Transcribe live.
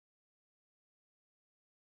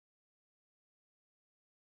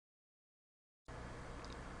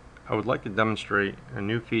I would like to demonstrate a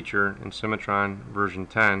new feature in Cimatron version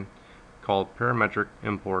 10 called Parametric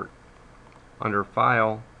Import. Under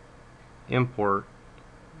File, Import,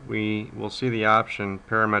 we will see the option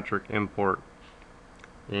Parametric Import.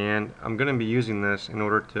 And I'm going to be using this in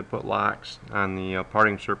order to put locks on the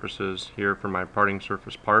parting surfaces here for my parting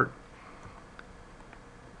surface part.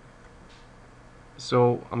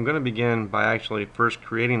 So I'm going to begin by actually first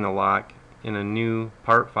creating the lock in a new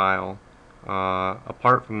part file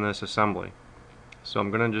apart from this assembly. So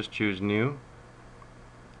I'm going to just choose New,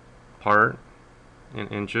 Part in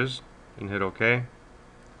inches, and hit OK.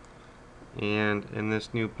 And in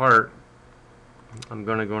this new part, I'm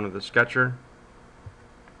going to go into the sketcher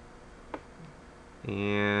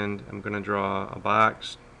and I'm going to draw a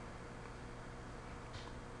box.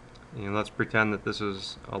 And let's pretend that this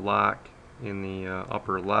is a lock in the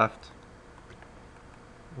upper left.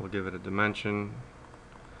 We'll give it a dimension.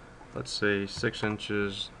 Let's say 6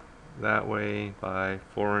 inches that way by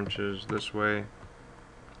 4 inches this way.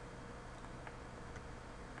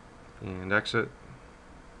 And exit.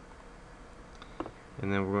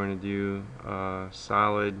 And then we're going to do a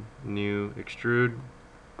solid new extrude.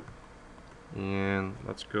 And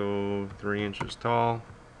let's go 3 inches tall.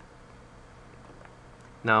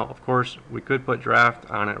 Now, of course, we could put draft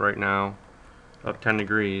on it right now of 10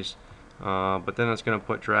 degrees. But then it's going to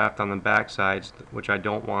put draft on the back sides, which I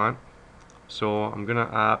don't want. So I'm going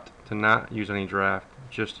to opt to not use any draft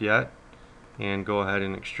just yet and go ahead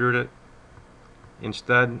and extrude it.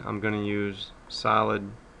 Instead, I'm going to use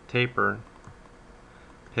solid taper,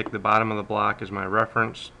 pick the bottom of the block as my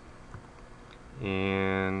reference,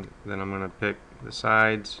 and then I'm going to pick the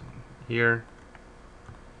sides here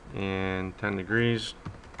and 10 degrees.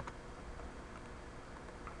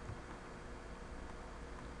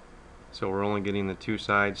 So we're only getting the two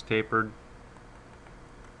sides tapered.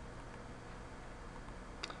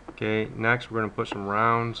 Okay, next we're going to put some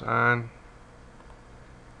rounds on.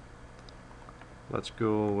 Let's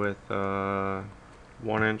go with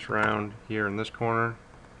 1 inch round here in this corner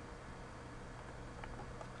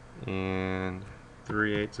and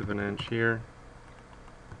 3/8 of an inch here.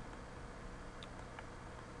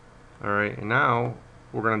 Alright, and now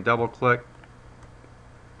we're going to double click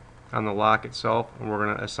on the lock itself and we're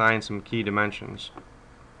going to assign some key dimensions.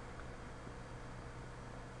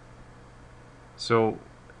 So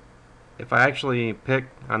if I actually pick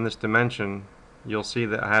on this dimension, you'll see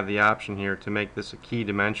that I have the option here to make this a key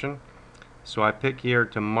dimension. So I pick here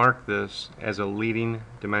to mark this as a leading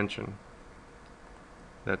dimension.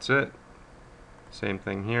 That's it. Same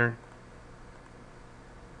thing here.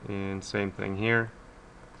 And same thing here.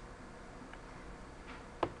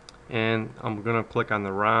 And I'm going to click on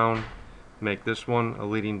the round, make this one a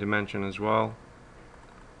leading dimension as well,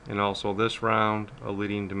 and also this round a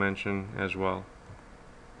leading dimension as well.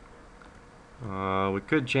 We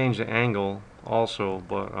could change the angle also,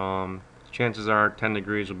 but chances are 10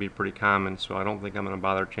 degrees will be pretty common, so I don't think I'm going to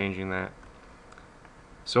bother changing that.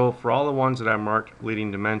 So for all the ones that I marked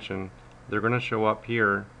leading dimension, they're going to show up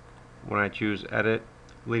here when I choose Edit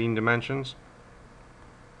Leading Dimensions.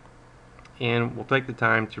 And we'll take the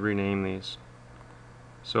time to rename these.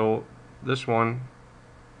 So this one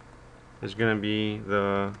is going to be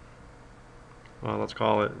the, well, let's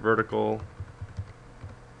call it vertical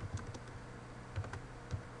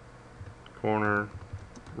corner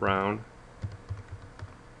round.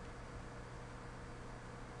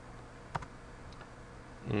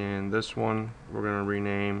 And this one we're going to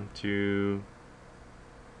rename to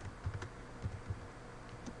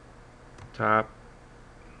top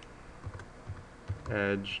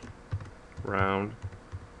edge round.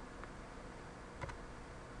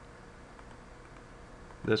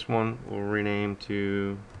 This one we'll rename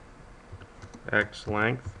to X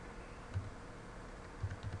length.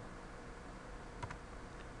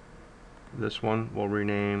 This one we'll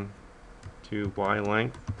rename to Y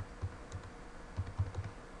length.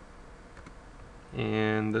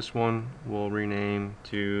 And this one we'll rename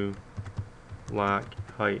to lock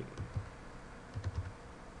height.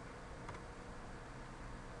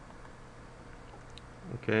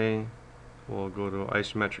 Okay, we'll go to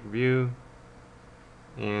isometric view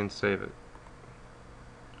and save it.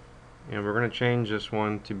 And we're going to change this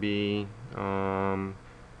one to be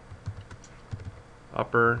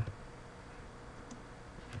upper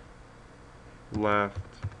left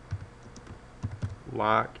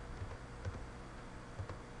lock.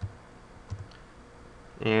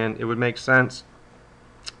 And it would make sense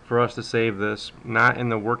for us to save this not in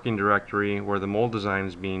the working directory where the mold design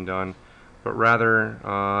is being done, but rather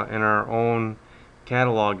in our own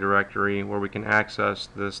catalog directory where we can access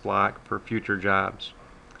this lock for future jobs.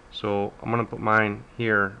 So I'm going to put mine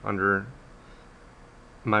here under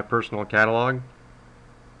my personal catalog,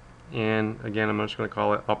 and again I'm just going to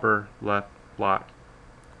call it upper left block.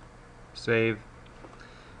 Save.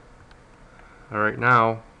 Alright,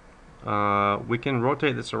 now we can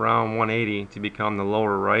rotate this around 180 to become the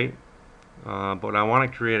lower right, but I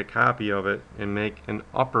want to create a copy of it and make an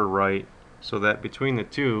upper right so that between the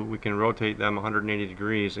two we can rotate them 180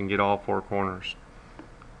 degrees and get all four corners.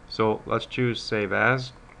 So let's choose Save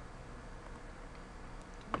As,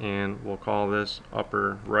 and we'll call this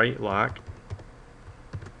upper right lock.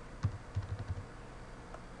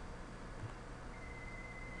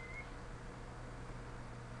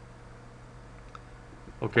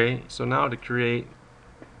 Okay, so now to create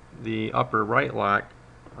the upper right lock,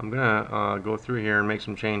 I'm going to go through here and make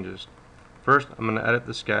some changes. First, I'm going to edit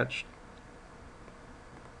the sketch.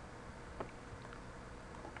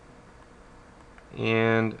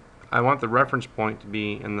 And I want the reference point to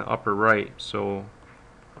be in the upper right, so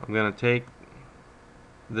I'm going to take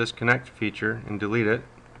this connect feature and delete it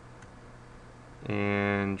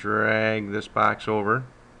and drag this box over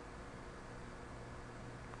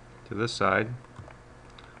to this side.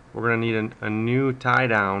 We're going to need a new tie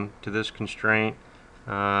down to this constraint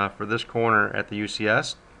for this corner at the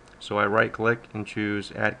UCS. So I right click and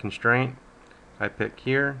choose Add Constraint. I pick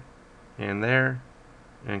here and there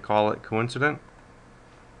and call it Coincident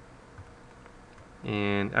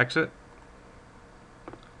and exit.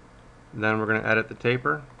 Then we're going to edit the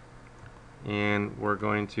taper, and we're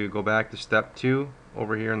going to go back to step 2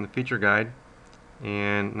 over here in the feature guide,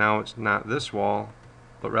 and now it's not this wall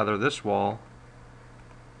but rather this wall,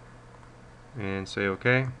 and say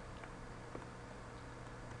OK.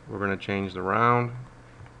 We're going to change the round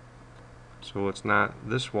so it's not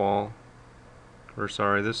this wall, or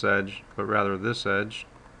sorry, this edge, but rather this edge,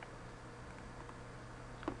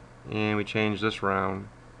 and we change this round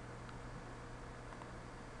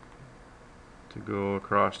to go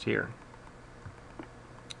across here.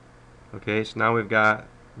 Okay, so now we've got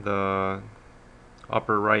the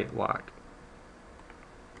upper right lock,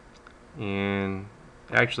 and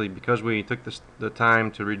actually because we took the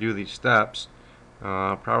time to redo these steps,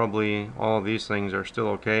 probably all of these things are still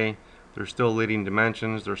okay. They're still leading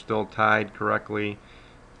dimensions, they're still tied correctly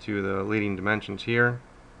to the leading dimensions here,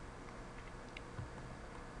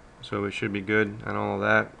 so we should be good on all of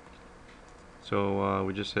that. So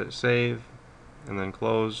we just hit save and then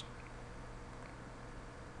close,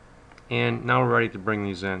 and now we're ready to bring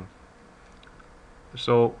these in.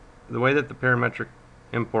 So the way that the parametric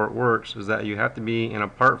import works is that you have to be in a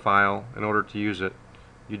part file in order to use it.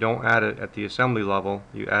 You don't add it at the assembly level,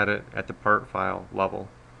 you add it at the part file level.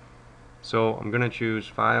 So I'm going to choose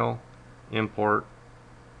File, Import,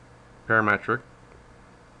 Parametric.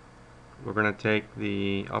 We're going to take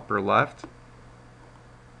the upper left,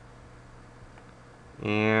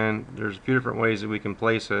 and there's a few different ways that we can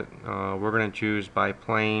place it. We're going to choose by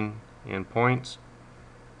plane and points.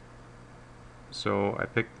 So I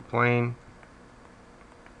pick the plane,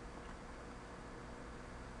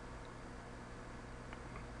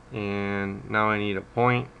 and now I need a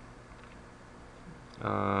point.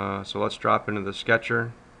 So let's drop into the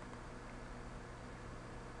sketcher,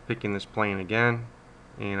 picking this plane again,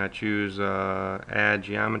 and I choose Add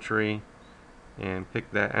Geometry and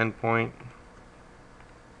pick that endpoint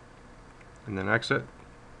and then exit.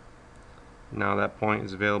 Now that point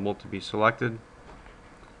is available to be selected,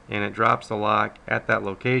 and it drops the lock at that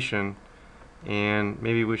location, and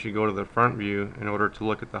maybe we should go to the front view in order to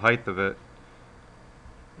look at the height of it.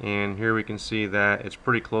 And here we can see that it's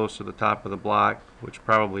pretty close to the top of the block, which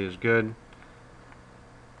probably is good.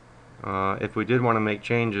 If we did want to make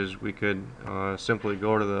changes, we could simply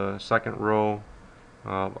go to the second row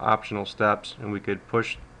of optional steps, and we could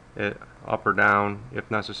push it up or down if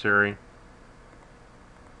necessary.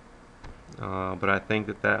 But I think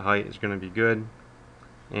that height is going to be good.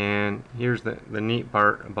 And here's the neat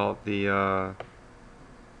part about the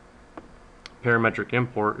parametric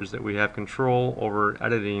import, is that we have control over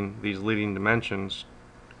editing these leading dimensions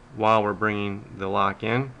while we're bringing the lock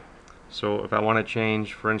in. So if I want to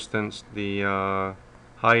change, for instance, the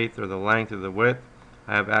height or the length or the width,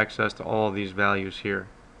 I have access to all of these values here.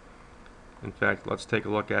 In fact, let's take a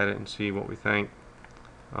look at it and see what we think.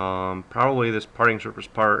 Probably this parting surface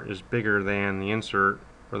part is bigger than the insert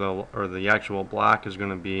or the actual block is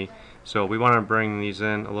going to be, so we want to bring these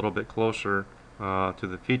in a little bit closer to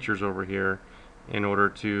the features over here in order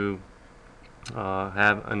to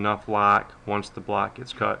have enough lock once the block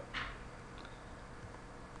gets cut.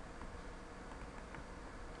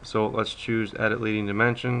 So let's choose Edit Leading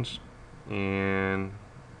Dimensions and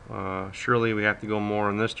surely we have to go more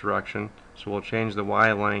in this direction, so we'll change the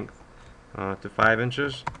Y length to 5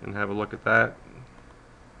 inches and have a look at that.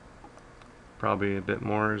 Probably a bit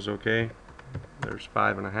more is okay. There's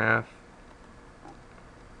 5.5,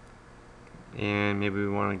 and maybe we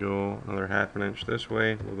want to go another 1/2 inch this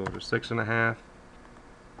way. We'll go to 6.5.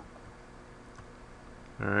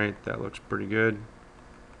 Alright, that looks pretty good.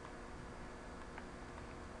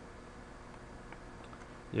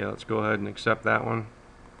 Yeah, let's go ahead and accept that one.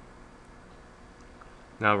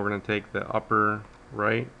 Now we're going to take the upper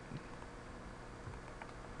right,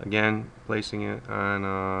 again placing it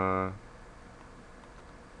on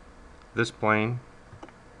this plane,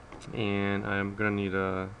 and I'm going to need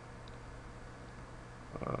a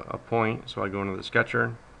point, so I go into the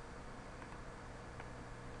sketcher,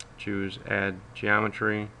 choose add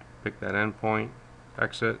geometry, pick that endpoint,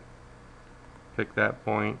 exit, pick that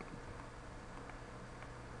point,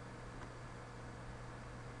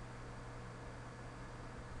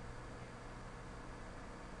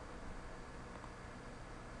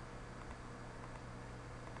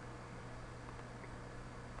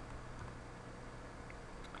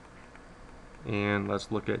 and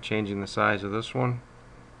let's look at changing the size of this one.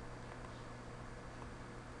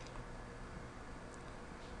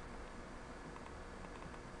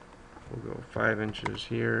 We'll go 5 inches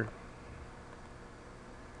here.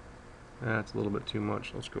 That's a little bit too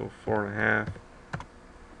much. Let's go 4.5,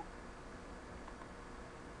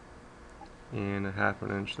 and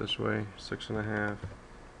 1/2 inch this way, 6.5.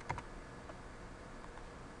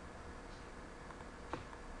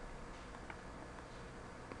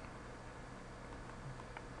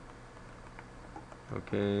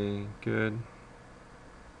 Okay, good.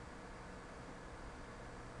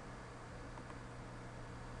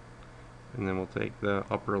 And then we'll take the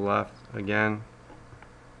upper left again,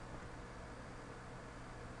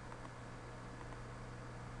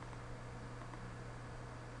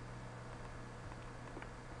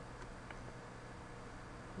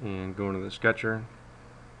 and go into the sketcher,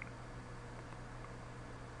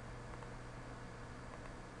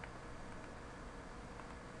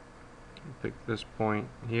 pick this point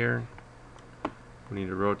here. We need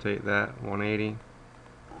to rotate that 180,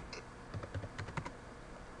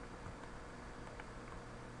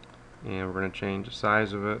 and we're going to change the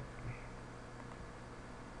size of it.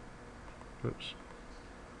 Oops.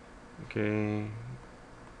 Okay,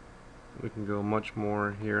 we can go much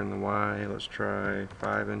more here in the Y. Let's try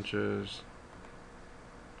 5 inches.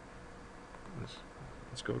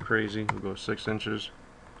 Let's go crazy. We'll go 6 inches,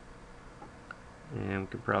 and we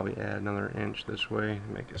could probably add another inch this way,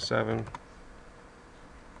 make it 7.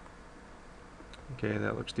 Okay,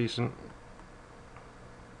 that looks decent.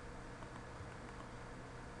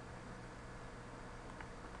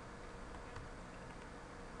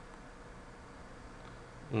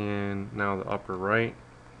 And now the upper right.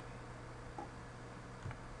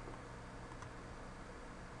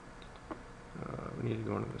 We need to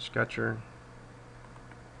go into the sketcher,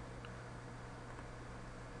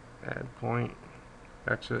 add point,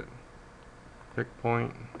 exit, pick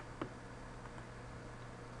point,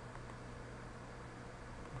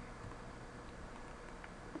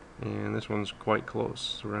 and this one's quite close,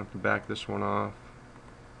 so we're going to have to back this one off.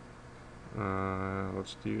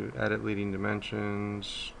 Let's do edit leading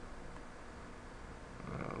dimensions.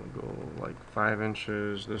 We'll go like 5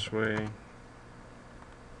 inches this way.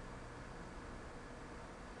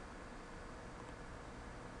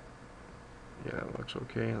 Yeah, it looks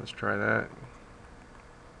okay. Let's try that.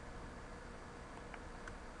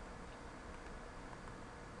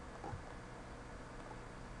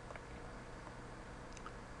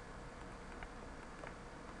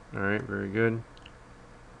 Alright, very good.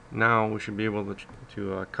 Now we should be able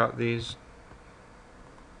to cut these.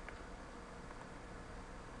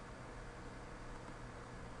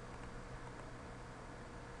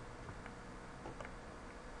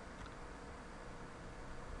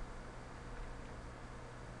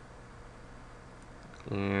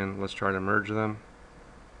 And let's try to merge them.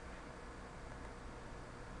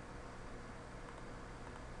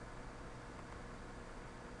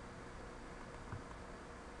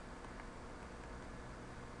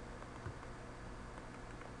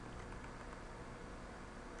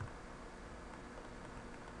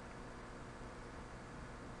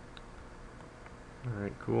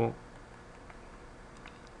 Alright, cool.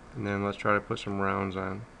 And then let's try to put some rounds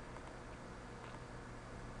on.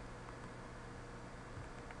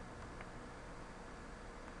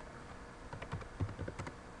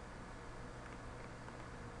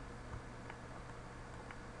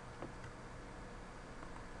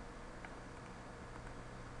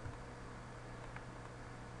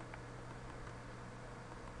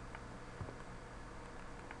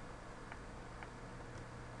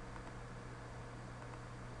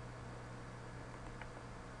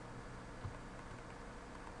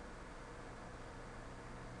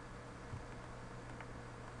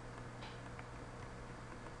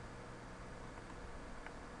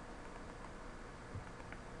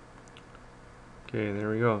 Okay, there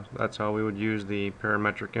we go. That's how we would use the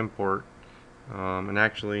parametric import. And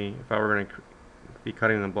actually, if I were going to be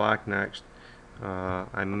cutting the block next,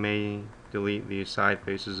 I may delete these side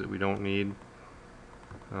faces that we don't need.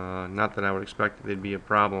 Not that I would expect that they'd be a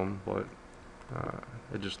problem, but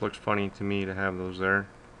it just looks funny to me to have those there.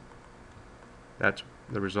 That's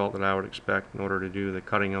the result that I would expect in order to do the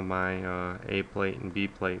cutting of my A plate and B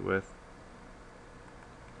plate with.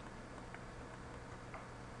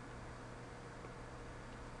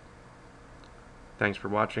 Thanks for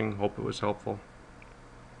watching. Hope it was helpful.